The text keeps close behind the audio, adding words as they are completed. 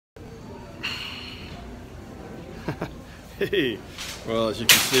Hey, well, as you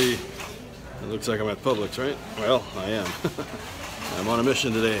can see, it looks like I'm at Publix, right? Well, I am. I'm on a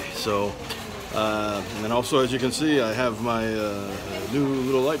mission today, so, and also as you can see, I have my new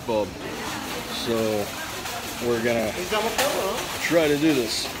little light bulb. So, we're gonna try to do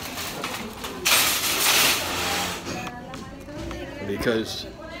this. Because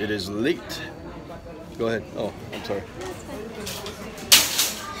it is late. Go ahead. Oh, I'm sorry.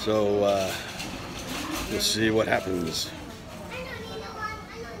 So, we'll see what happens.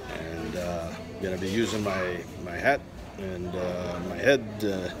 And I'm gonna be using my hat and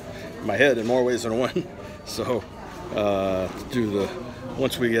my head in more ways than one. So to do the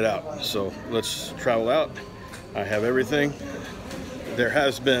once we get out. So let's travel out. I have everything. There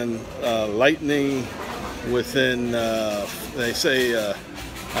has been lightning within. They say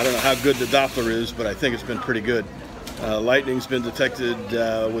I don't know how good the Doppler is, but I think it's been pretty good. Lightning's been detected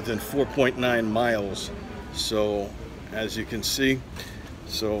within 4.9 miles. So as you can see,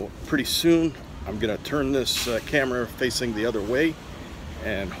 so pretty soon I'm gonna turn this camera facing the other way,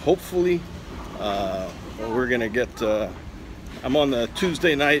 and hopefully we're gonna get I'm on the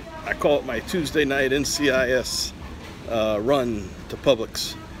Tuesday night, I call it my Tuesday night NCIS run to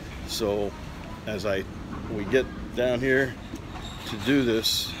Publix. So as we get down here to do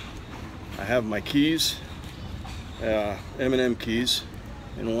this, I have my keys, M&M keys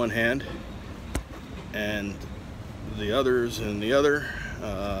in one hand and the others in the other.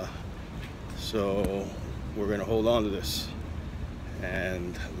 So we're gonna hold on to this,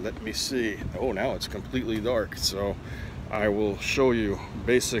 and let me see. Oh, now it's completely dark, so I will show you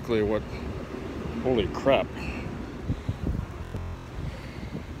basically what. Holy crap,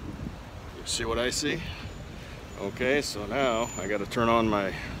 you see what I see? Okay, so now I got to turn on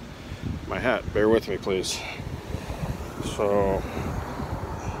my hat. Bear with me, please. So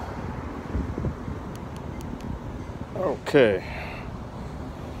okay,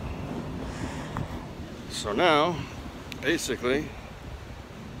 so now basically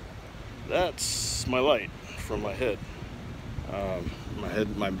that's my light from my head,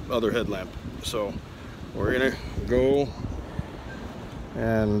 my other headlamp. So we're gonna go,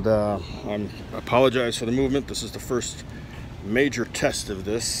 and I apologize for the movement. This is the first major test of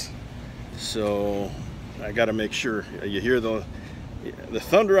this, so I got to make sure you hear the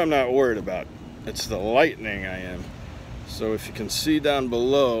thunder. I'm not worried about. It's the lightning I am. So if you can see down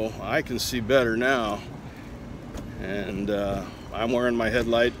below, I can see better now, and I'm wearing my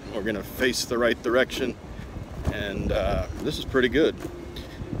headlight. We're gonna face the right direction, and this is pretty good,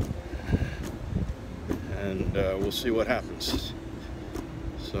 and we'll see what happens.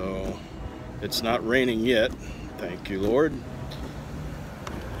 So it's not raining yet, thank you, Lord.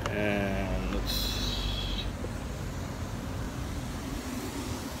 And let's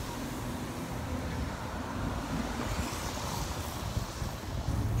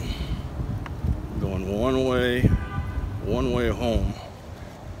going one way home.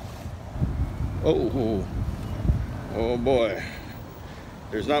 Oh boy,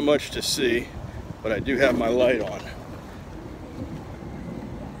 there's not much to see, but I do have my light on,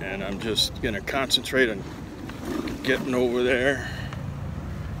 and I'm just gonna concentrate on getting over there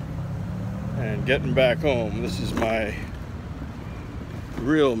and getting back home. This is my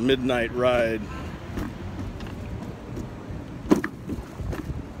real midnight ride.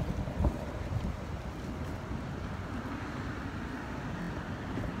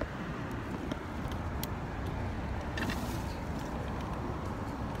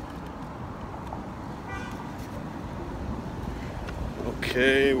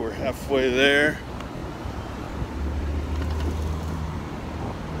 Okay, we're halfway there.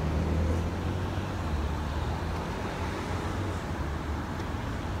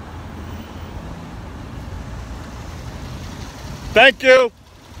 Thank you.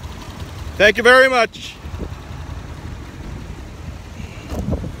 Thank you very much.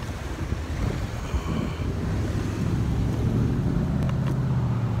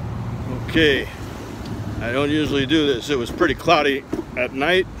 Okay, I don't usually do this. It was pretty cloudy at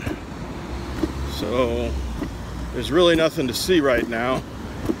night, so there's really nothing to see right now.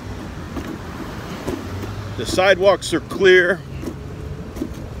 The sidewalks are clear,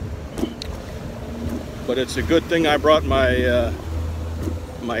 but it's a good thing I brought my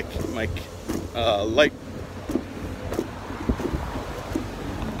light.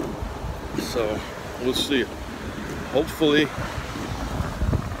 So we'll see. Hopefully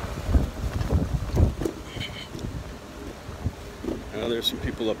there's some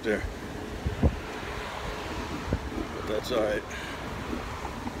people up there, but that's all right.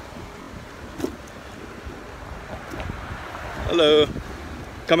 Hello,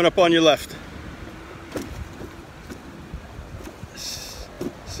 coming up on your left.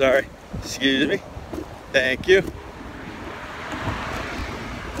 Sorry. Excuse me. Thank you.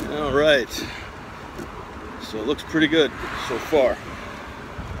 All right. So it looks pretty good so far.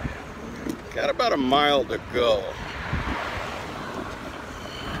 Got about a mile to go.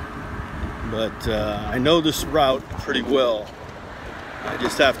 But I know this route pretty well. I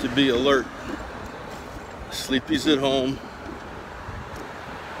just have to be alert. Sleepy's at home.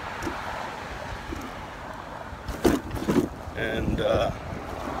 And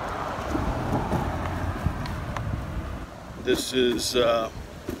this is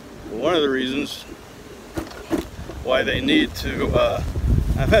one of the reasons why they need to,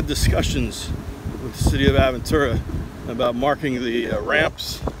 I've had discussions with the city of Aventura about marking the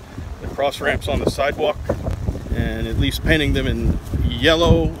ramps, the cross ramps on the sidewalk, and at least painting them in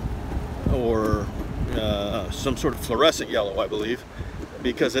yellow or some sort of fluorescent yellow, I believe,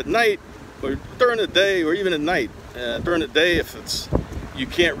 because at night or during the day, or even at night, during the day, if it's, you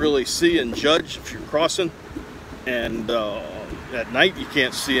can't really see and judge if you're crossing, and at night you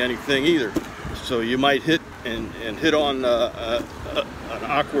can't see anything either, so you might hit and hit on an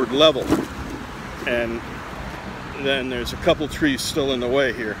awkward level, and then there's a couple trees still in the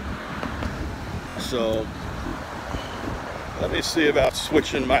way here. So let me see about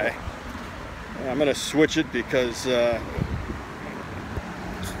switching my, I'm going to switch it because to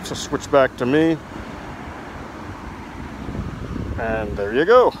switch back to me, and there you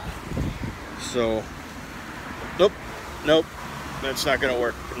go. So nope, that's not going to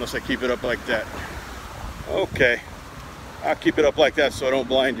work unless I keep it up like that. Okay, I'll keep it up like that so I don't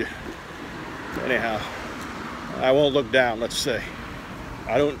blind you. Anyhow, I won't look down, let's say.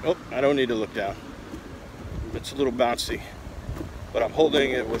 I don't need to look down. It's a little bouncy, but I'm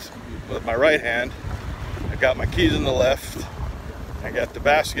holding it with my right hand. I got my keys in the left. I got the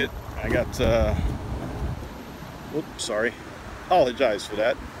basket. I got, whoops, sorry. Apologize for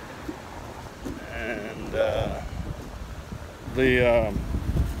that. And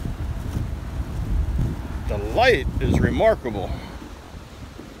the light is remarkable.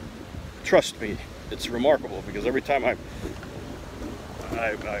 Trust me, it's remarkable, because every time I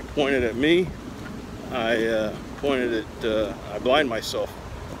point it at me, I blind myself,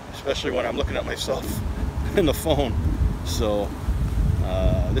 especially when I'm looking at myself in the phone. So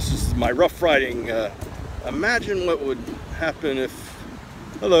this is my rough riding. Imagine what would happen if,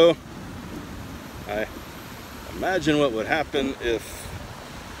 hello, hi. Imagine what would happen if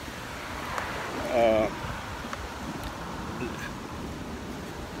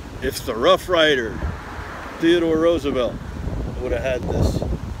the Rough Rider, Theodore Roosevelt, would have had this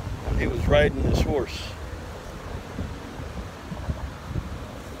when he was riding his horse.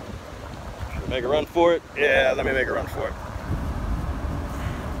 Should I make a run for it? Yeah, let me make a run for it.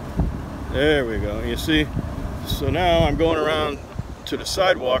 There we go. You see? So now I'm going around to the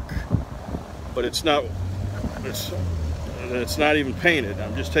sidewalk, but it's not even painted.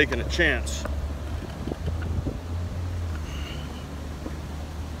 I'm just taking a chance.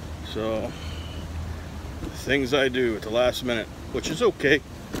 So, things I do at the last minute, which is okay.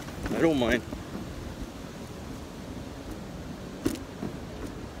 I don't mind.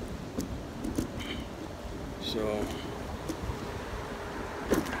 So,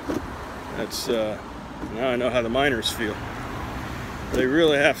 that's, now I know how the miners feel. They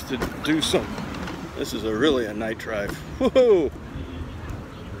really have to do something. This is really a night drive. Woohoo!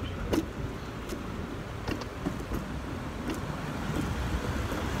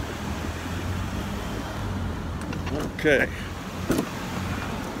 Okay.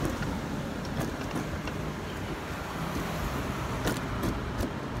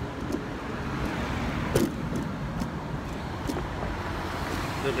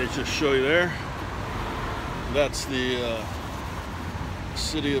 Let me just show you there. That's the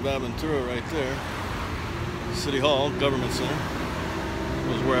city of Aventura right there. City Hall, Government Center.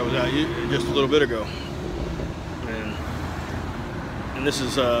 Was where I was at just a little bit ago. And this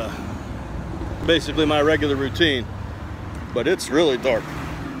is basically my regular routine. But it's really dark.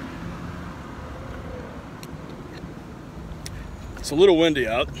 It's a little windy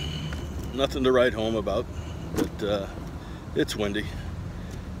out. Nothing to write home about, but it's windy.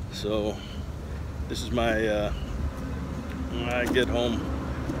 So this is my, I get home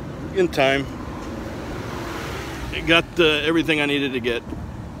in time. I got everything I needed to get.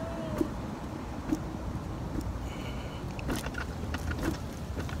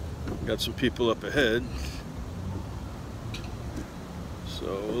 Got some people up ahead. So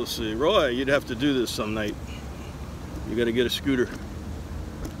we'll see. Roy, you'd have to do this some night. You got to get a scooter.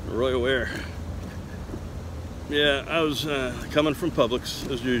 Roy Ware. Yeah, I was coming from Publix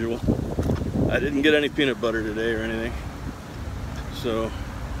as usual. I didn't get any peanut butter today or anything. So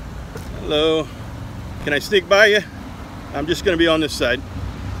Hello. Can I sneak by you? I'm just going to be on this side.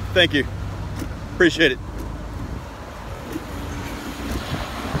 Thank you. Appreciate it.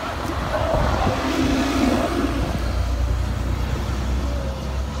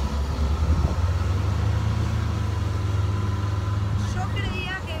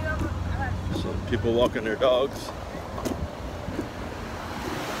 Some people walking their dogs.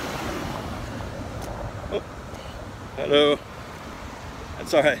 Oh, hello.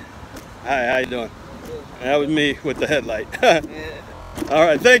 That's all right. Hi, how you doing? That was me with the headlight. Yeah. All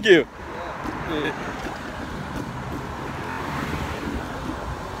right, thank you. Yeah.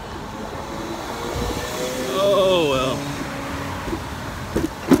 Oh, well.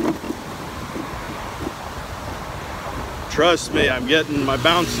 Trust me, I'm getting my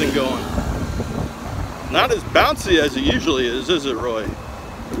bouncing going. Not as bouncy as it usually is it, Roy?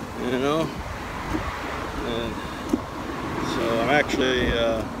 You know? And so I'm actually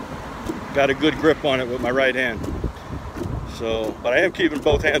got a good grip on it with my right hand. So, but I am keeping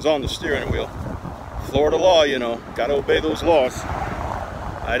both hands on the steering wheel. Florida law, you know, gotta obey those laws.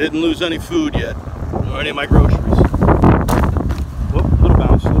 I didn't lose any food yet, or any of my groceries. Whoop, little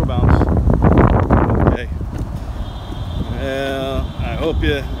bounce, little bounce. Okay. I hope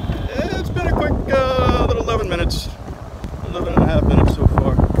you, it's been a quick little 11 minutes, 11 and a half minutes so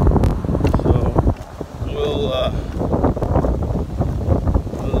far. So, we'll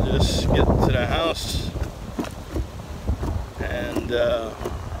just get to the house. And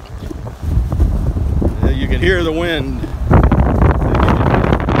you can hear the wind.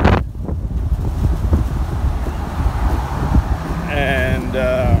 And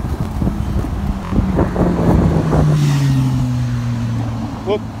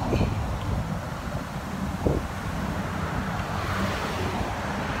whoop.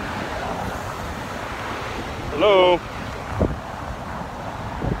 Hello.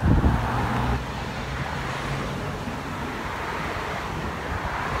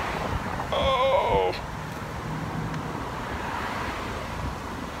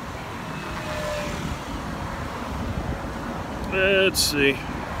 Let's see.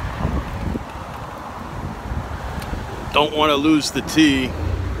 Don't want to lose the T.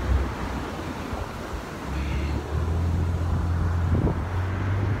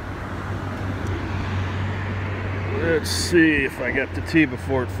 Let's see if I get the T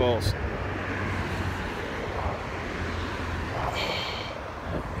before it falls.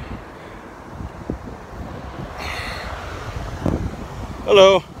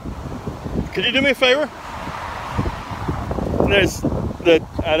 Hello. Could you do me a favor? There's the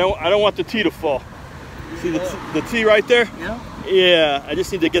I don't want the T to fall. See the T right there? Yeah. Yeah. I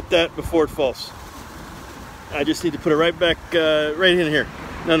just need to get that before it falls. I just need to put it right back, right in here.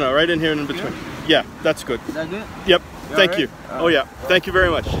 No, right in here and in between. Yeah, that's good. Is that good? Yep. Thank you. Oh yeah. Thank you very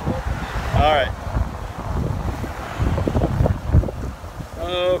much. All right.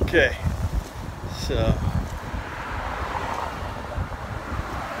 Okay. So.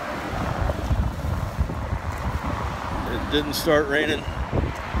 It didn't start raining.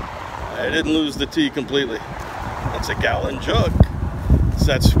 I didn't lose the tea completely. That's a gallon jug. It's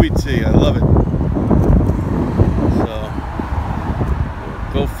that sweet tea. I love it. So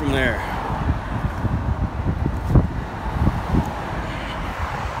we'll go from there.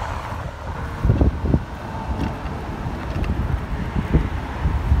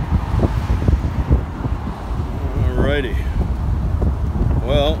 Alrighty.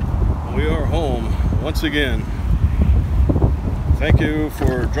 Well, we are home once again. Thank you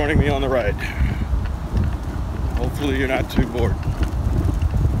for joining me on the ride. Hopefully you're not too bored.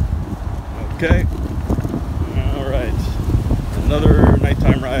 Okay. All right. Another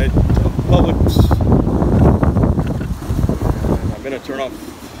nighttime ride to Publix. And I'm going to turn off.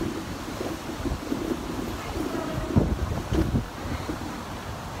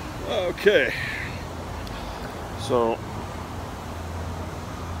 Okay. So,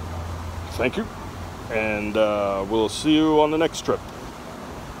 thank you. And we'll see you on the next trip.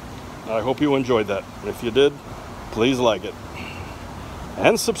 I hope you enjoyed that. If you did, please like it.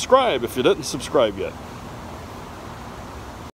 And subscribe if you didn't subscribe yet.